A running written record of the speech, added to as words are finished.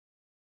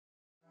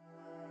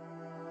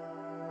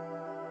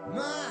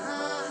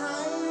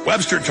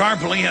Webster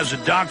Tarpley has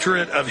a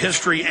doctorate of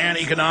history and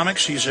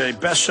economics. He's a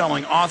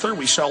best-selling author.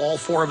 We sell all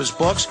 4 of his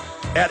books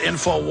at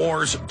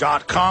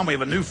Infowars.com. We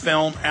have a new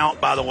film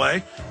out, by the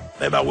way,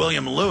 about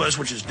William Lewis,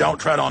 which is Don't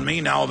Tread on Me,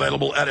 now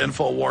available at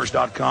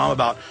Infowars.com,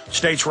 about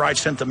states'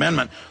 rights, 10th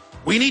Amendment.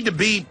 We need to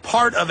be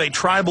part of a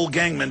tribal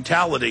gang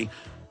mentality,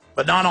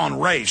 but not on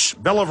race.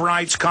 Bill of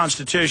Rights,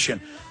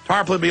 Constitution.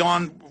 Tarpley will be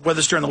on with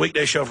us during the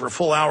weekday show for a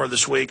full hour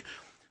this week.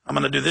 I'm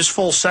going to do this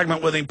full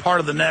segment with him, part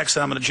of the next,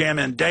 and I'm going to jam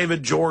in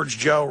David, George,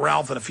 Joe,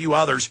 Ralph, and a few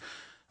others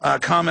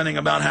commenting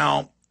about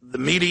how the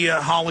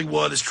media,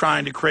 Hollywood, is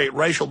trying to create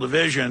racial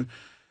division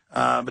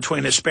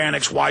between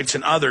Hispanics, whites,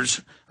 and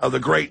others of the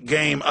great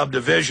game of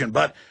division.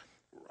 But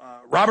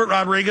Robert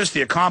Rodriguez,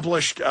 the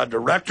accomplished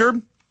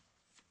director,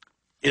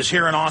 is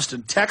here in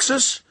Austin,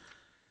 Texas,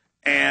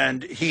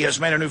 and he has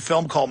made a new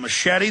film called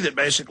Machete that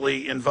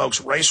basically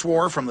invokes race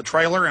war from the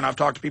trailer, and I've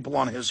talked to people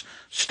on his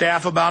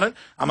staff about it.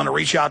 I'm going to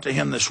reach out to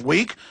him this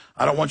week.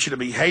 I don't want you to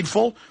be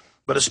hateful,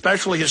 but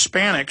especially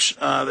Hispanics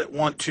that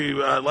want to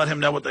let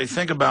him know what they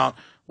think about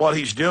what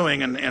he's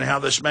doing and how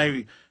this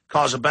may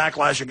cause a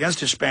backlash against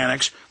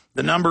Hispanics.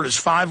 The number is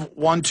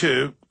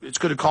 512. It's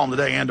good to call them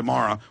today and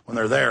tomorrow when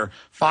they're there.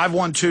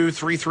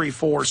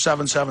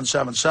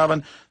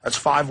 512-334-7777. That's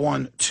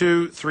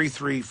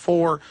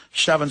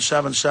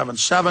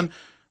 512-334-7777.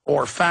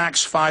 Or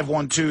fax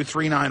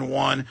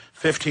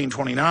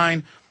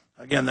 512-391-1529.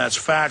 Again, that's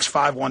fax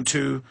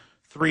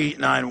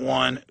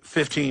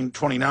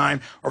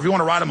 512-391-1529. Or if you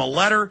want to write them a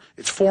letter,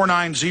 it's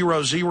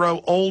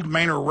 4900 Old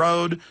Manor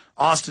Road,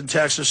 Austin,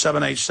 Texas,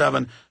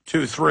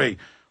 78723.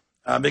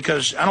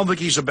 Because I don't think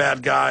he's a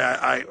bad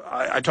guy.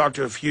 I talked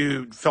to a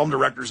few film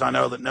directors I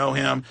know that know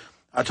him.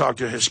 I talked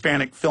to a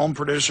Hispanic film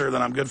producer that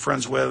I'm good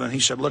friends with, and he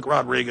said, look,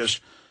 Rodriguez,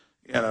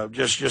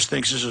 just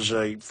thinks this is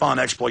a fun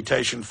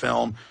exploitation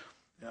film,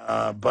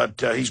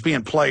 but he's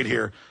being played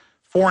here.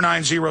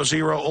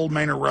 4900 Old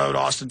Manor Road,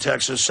 Austin,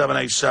 Texas,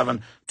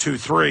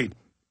 78723.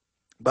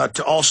 But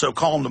also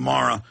call him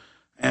tomorrow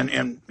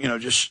and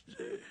just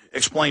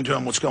explain to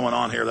him what's going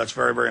on here. That's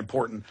very, very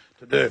important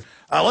to do.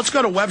 Let's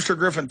go to Webster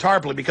Griffin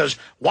Tarpley, because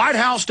White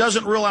House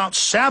doesn't rule out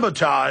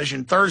sabotage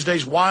in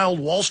Thursday's wild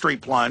Wall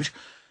Street plunge.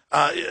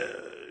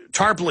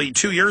 Tarpley,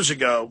 2 years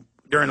ago,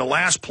 during the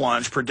last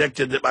plunge,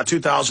 predicted that by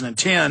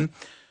 2010,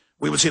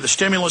 we would see the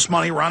stimulus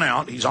money run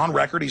out. He's on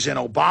record. He's in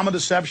Obama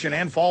Deception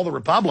and Fall of the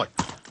Republic.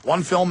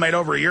 One film made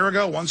over a year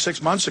ago, one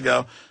 6 months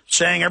ago,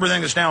 saying everything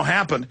that's now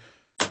happened.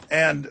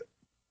 And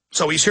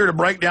so he's here to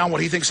break down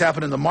what he thinks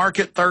happened in the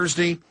market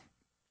Thursday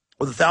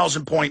with a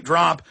 1,000-point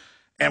drop,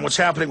 and what's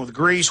happening with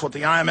Greece, what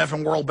the IMF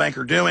and World Bank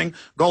are doing.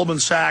 Goldman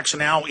Sachs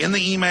now in the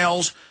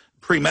emails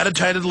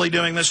premeditatedly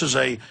doing this as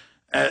a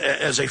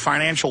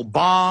financial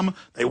bomb.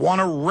 They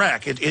want to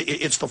wreck.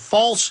 It's the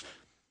false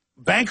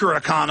banker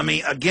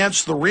economy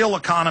against the real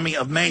economy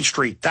of Main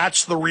Street.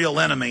 That's the real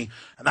enemy,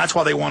 and that's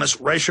why they want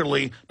us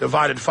racially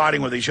divided,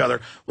 fighting with each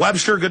other.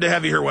 Webster, good to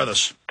have you here with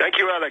us. Thank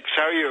you, Alex.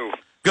 How are you?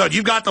 Good.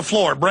 You've got the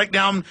floor. Break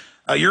down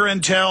your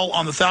intel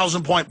on the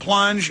 1,000-point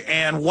plunge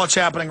and what's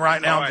happening right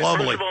now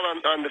globally. First of all,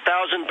 on the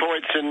 1,000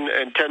 points in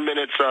 10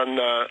 minutes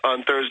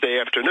on Thursday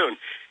afternoon,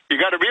 you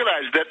got to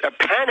realize that a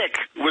panic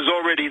was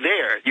already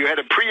there. You had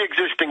a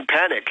pre-existing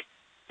panic,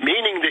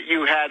 meaning that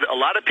you had a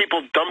lot of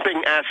people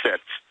dumping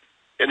assets.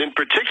 And in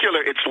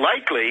particular, it's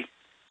likely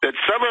that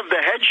some of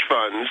the hedge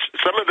funds,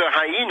 some of the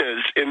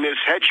hyenas in this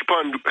hedge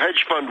fund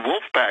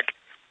wolf pack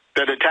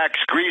that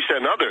attacks Greece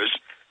and others,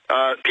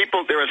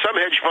 there are some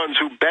hedge funds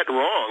who bet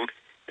wrong,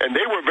 and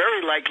they were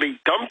very likely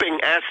dumping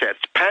assets,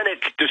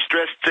 panic,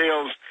 distressed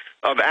sales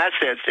of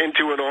assets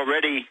into an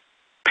already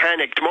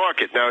panicked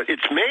market. Now,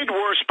 it's made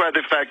worse by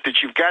the fact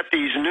that you've got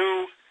these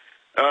new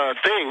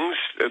things,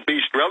 at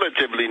least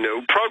relatively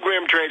new.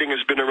 Program trading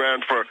has been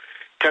around for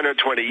 10 or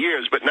 20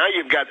 years, but now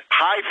you've got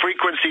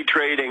high-frequency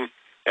trading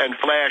and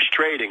flash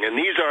trading, and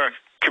these are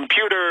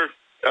computer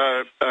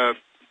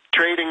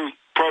trading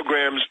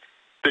programs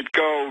that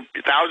go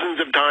thousands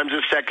of times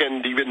a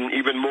second,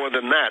 even more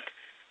than that.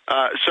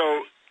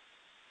 So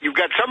you've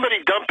got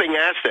somebody dumping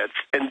assets,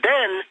 and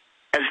then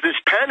as this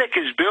panic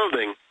is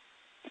building,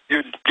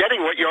 you're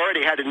getting what you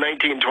already had in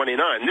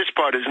 1929. This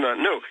part is not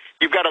new.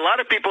 You've got a lot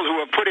of people who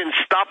have put in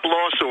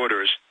stop-loss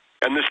orders,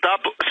 and the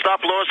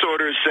stop-loss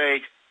orders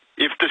say,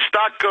 if the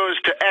stock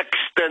goes to X,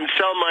 then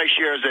sell my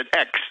shares at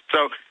X.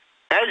 So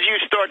as you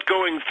start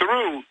going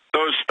through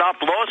those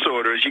stop-loss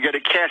orders, you get a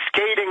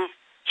cascading,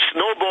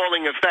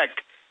 snowballing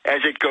effect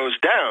as it goes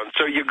down.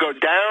 So you go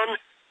down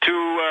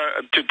to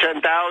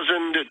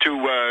 10,000, to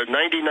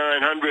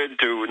 9,900,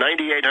 to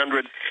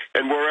 9,800,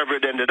 and wherever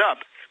it ended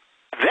up.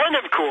 Then,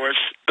 of course,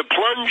 the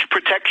plunge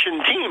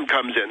protection team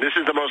comes in. This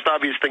is the most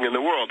obvious thing in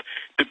the world.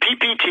 The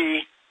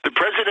PPT, the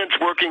President's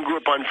Working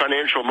Group on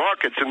Financial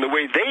Markets, and the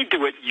way they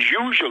do it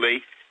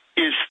usually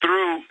is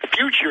through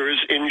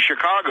futures in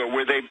Chicago,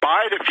 where they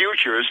buy the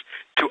futures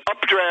to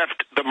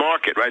updraft the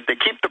market, right? They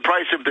keep the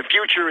price of the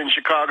future in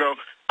Chicago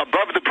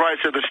above the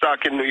price of the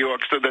stock in New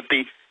York, so that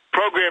the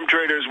program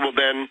traders will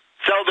then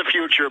sell the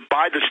future,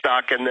 buy the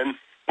stock, and then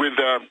with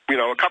a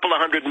couple of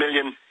 $100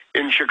 million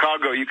in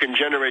Chicago, you can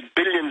generate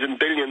billions and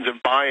billions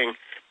of buying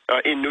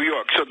in New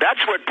York. So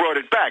that's what brought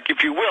it back,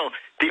 if you will.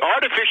 The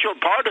artificial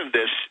part of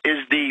this is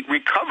the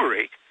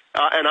recovery.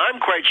 And I'm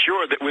quite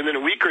sure that within a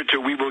week or two,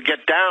 we will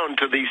get down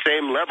to the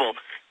same level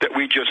that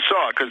we just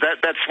saw, because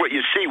that's what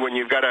you see when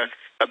you've got a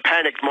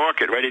panicked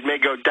market, right? It may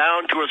go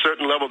down to a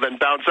certain level, then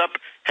bounce up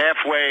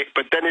halfway,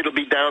 but then it'll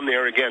be down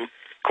there again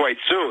quite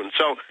soon.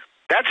 So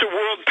that's a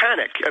world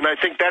panic, and I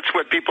think that's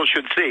what people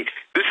should see.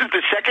 This is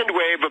the second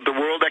wave of the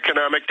world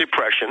economic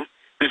depression.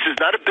 This is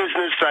not a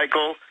business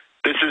cycle.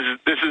 This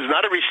is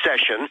not a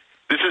recession.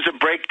 This is a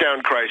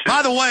breakdown crisis.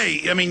 By the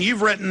way, I mean,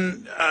 you've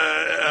written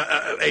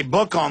a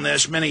book on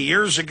this many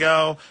years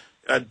ago.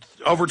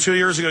 Over 2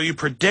 years ago, you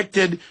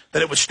predicted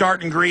that it would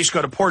start in Greece,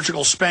 go to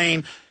Portugal,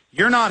 Spain.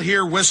 You're not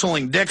here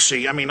whistling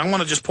Dixie. I mean, I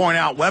want to just point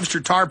out,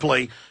 Webster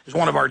Tarpley is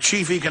one of our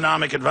chief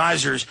economic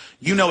advisors.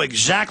 You know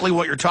exactly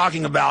what you're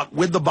talking about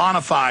with the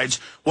bona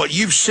fides. What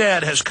you've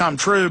said has come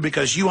true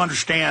because you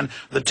understand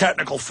the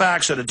technical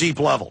facts at a deep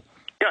level.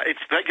 Yeah,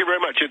 thank you very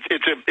much.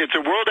 It's a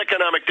world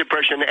economic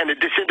depression and a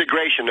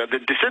disintegration. The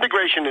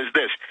disintegration is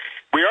this.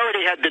 We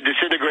already had the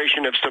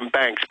disintegration of some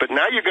banks, but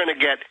now you're going to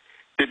get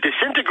the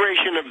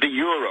disintegration of the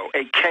euro,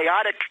 a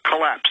chaotic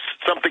collapse,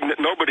 something that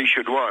nobody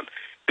should want.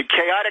 The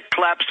chaotic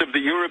collapse of the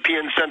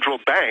European Central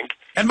Bank.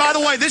 And by the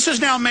way, this is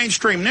now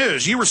mainstream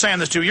news. You were saying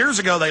this 2 years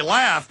ago. They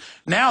laughed.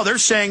 Now they're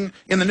saying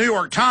in the New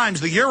York Times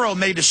the euro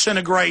may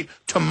disintegrate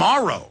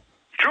tomorrow.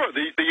 Sure,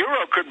 the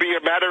euro could be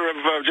a matter of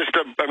just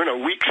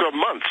weeks or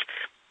months.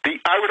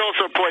 I would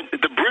also point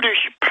the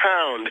British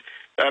pound,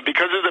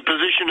 because of the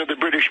position of the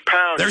British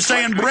pound. They're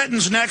saying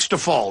Britain's next to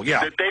fall,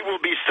 yeah. That they will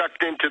be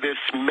sucked into this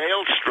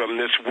maelstrom,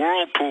 this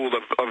whirlpool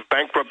of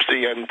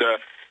bankruptcy and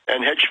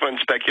hedge fund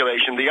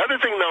speculation. The other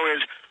thing, though,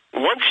 is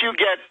once you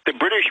get the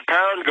British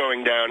pound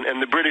going down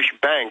and the British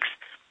banks,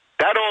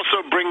 that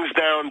also brings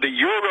down the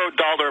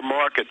euro-dollar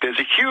market. There's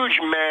a huge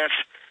mass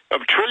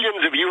of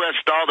trillions of U.S.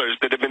 dollars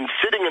that have been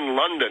sitting in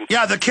London.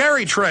 Yeah, the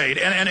carry trade.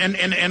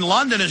 And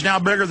London is now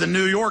bigger than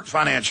New York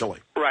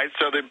financially. Right,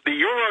 so the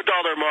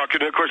euro-dollar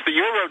market, and of course the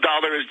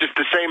euro-dollar is just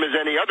the same as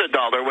any other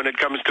dollar when it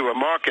comes to a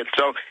market.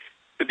 So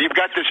you've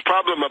got this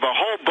problem of a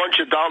whole bunch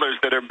of dollars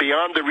that are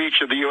beyond the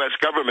reach of the U.S.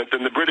 government,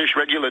 and the British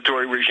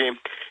regulatory regime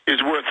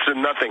is worth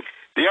nothing.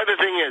 The other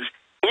thing is,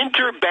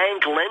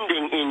 interbank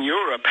lending in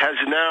Europe has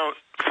now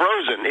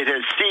frozen. It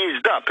has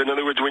seized up. In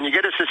other words, when you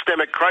get a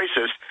systemic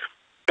crisis,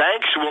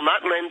 banks will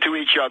not lend to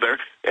each other,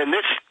 and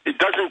it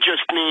doesn't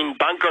just mean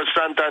Banco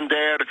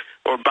Santander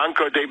or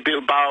Banco de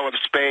Bilbao of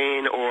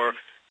Spain or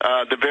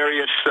the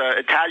various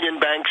Italian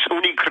banks.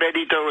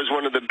 Unicredito is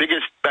one of the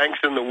biggest banks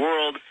in the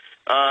world,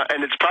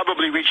 and it's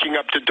probably reaching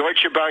up to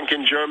Deutsche Bank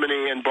in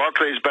Germany and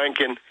Barclays Bank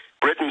in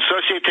Britain,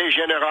 Societe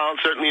Generale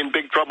certainly in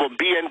big trouble,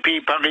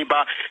 BNP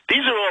Paribas.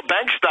 These are all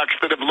bank stocks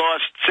that have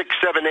lost 6,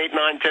 7, 8,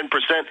 9,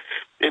 10%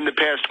 in the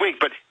past week.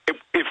 But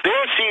if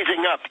they're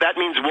seizing up, that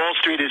means Wall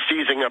Street is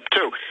seizing up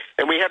too.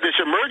 And we have this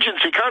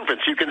emergency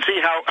conference. You can see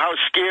how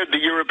scared the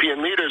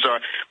European leaders are.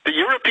 The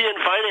European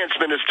finance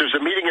ministers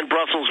are meeting in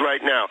Brussels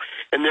right now,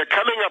 and they're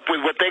coming up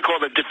with what they call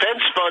the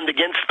defense fund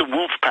against the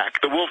wolf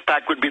pack. The wolf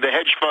pack would be the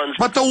hedge funds.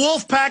 But the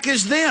wolf pack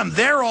is them.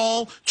 They're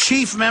all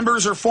chief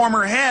members or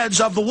former heads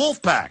of the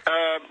wolf pack.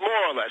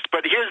 More or less.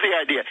 But here's the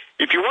idea.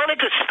 If you wanted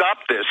to stop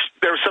this,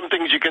 there are some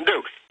things you can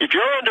do. If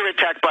you're under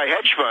attack by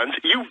hedge funds,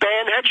 you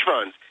ban hedge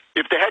funds.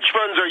 If the hedge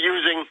funds are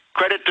using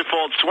credit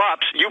default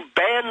swaps, you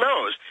ban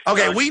those.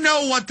 Okay, we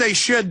know what they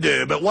should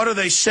do, but what are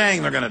they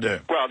saying they're going to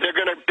do? Well, they're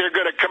going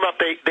to come up.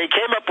 They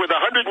came up with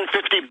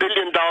 $150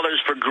 billion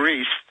for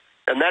Greece,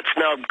 and that's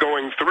now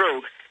going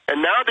through.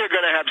 And now they're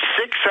going to have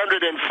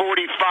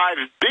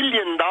 $645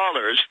 billion.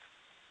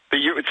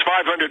 It's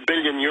 500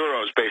 billion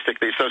euros,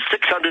 basically, so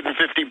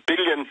 650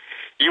 billion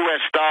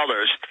U.S.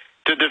 dollars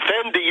to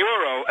defend the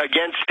euro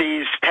against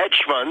these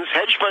hedge funds,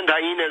 hedge fund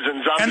hyenas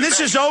and zombie And this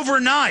banks. is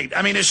overnight.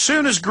 I mean, as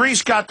soon as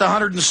Greece got the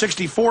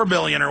 164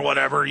 billion or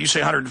whatever, you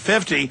say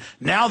 150,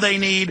 now they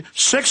need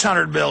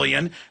 600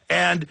 billion.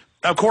 And,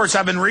 of course,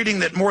 I've been reading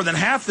that more than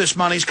half this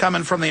money's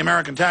coming from the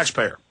American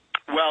taxpayer.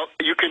 Well,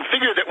 you can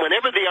figure that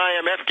whenever the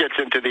IMF gets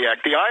into the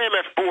act, the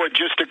IMF board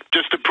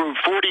just approved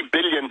 40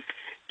 billion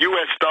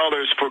U.S.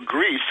 dollars for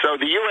Greece, so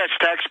the U.S.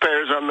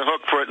 taxpayer is on the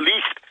hook for at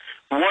least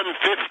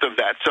 1/5 of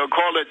that, so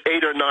call it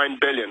 8 or 9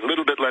 billion, a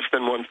little bit less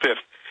than 1/5.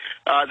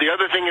 The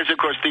other thing is, of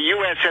course, the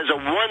U.S. has a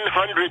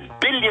 $100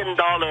 billion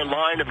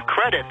line of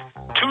credit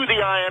to the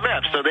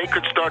IMF, so they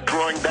could start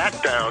drawing that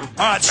down.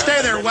 All right,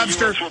 stay there,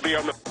 Webster.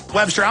 The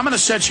Webster, I'm going to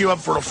set you up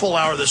for a full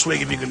hour this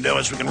week if you can do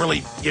it, so we can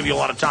really give you a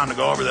lot of time to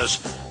go over this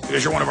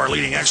because you're one of our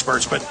leading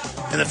experts. But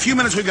in the few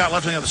minutes we've got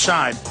left on the other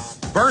side,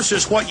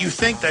 versus what you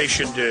think they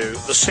should do,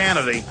 the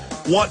sanity,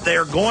 what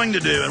they're going to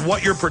do, and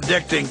what you're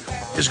predicting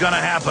is going to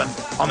happen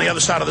on the other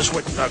side of this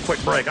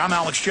quick break. I'm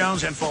Alex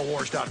Jones,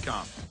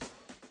 Infowars.com.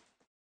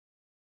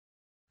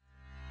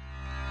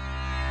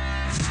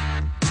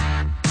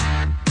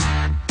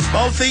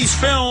 Both these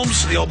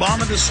films, The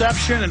Obama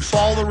Deception and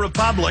Fall of the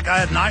Republic, I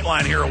had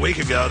Nightline here a week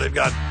ago. They've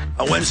got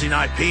a Wednesday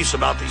night piece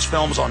about these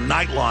films on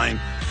Nightline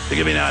to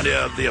give you an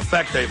idea of the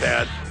effect they've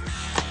had.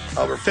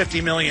 Over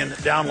 50 million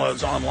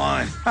downloads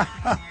online.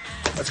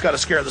 That's got to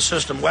scare the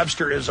system.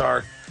 Webster is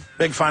our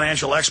big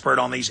financial expert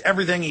on these.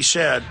 Everything he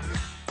said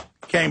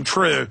came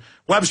true.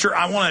 Webster,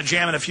 I want to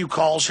jam in a few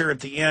calls here at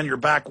the end. You're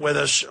back with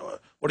us.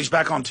 He's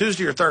back on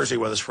Tuesday or Thursday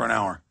with us for an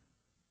hour?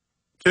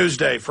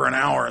 Tuesday for an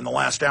hour in the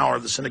last hour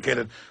of the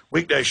syndicated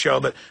weekday show.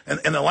 But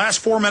in the last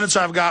 4 minutes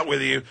I've got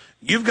with you,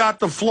 you've got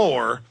the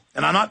floor.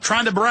 And I'm not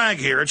trying to brag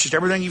here. It's just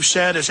everything you've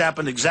said has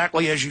happened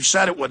exactly as you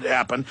said it would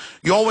happen.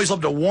 You always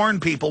love to warn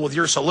people with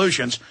your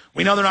solutions.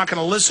 We know they're not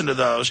going to listen to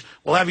those.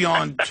 We'll have you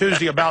on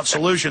Tuesday about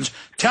solutions.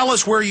 Tell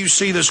us where you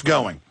see this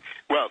going.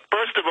 Well,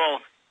 first of all,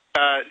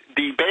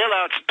 the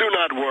bailouts do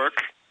not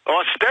work.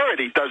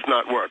 Austerity does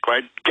not work,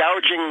 right?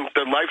 Gouging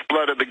the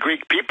lifeblood of the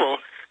Greek people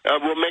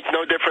will make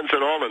no difference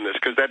at all in this,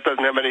 because that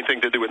doesn't have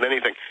anything to do with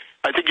anything.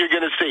 I think you're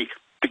going to see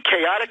the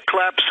chaotic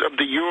collapse of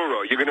the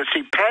euro. You're going to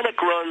see panic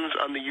runs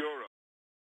on the euro.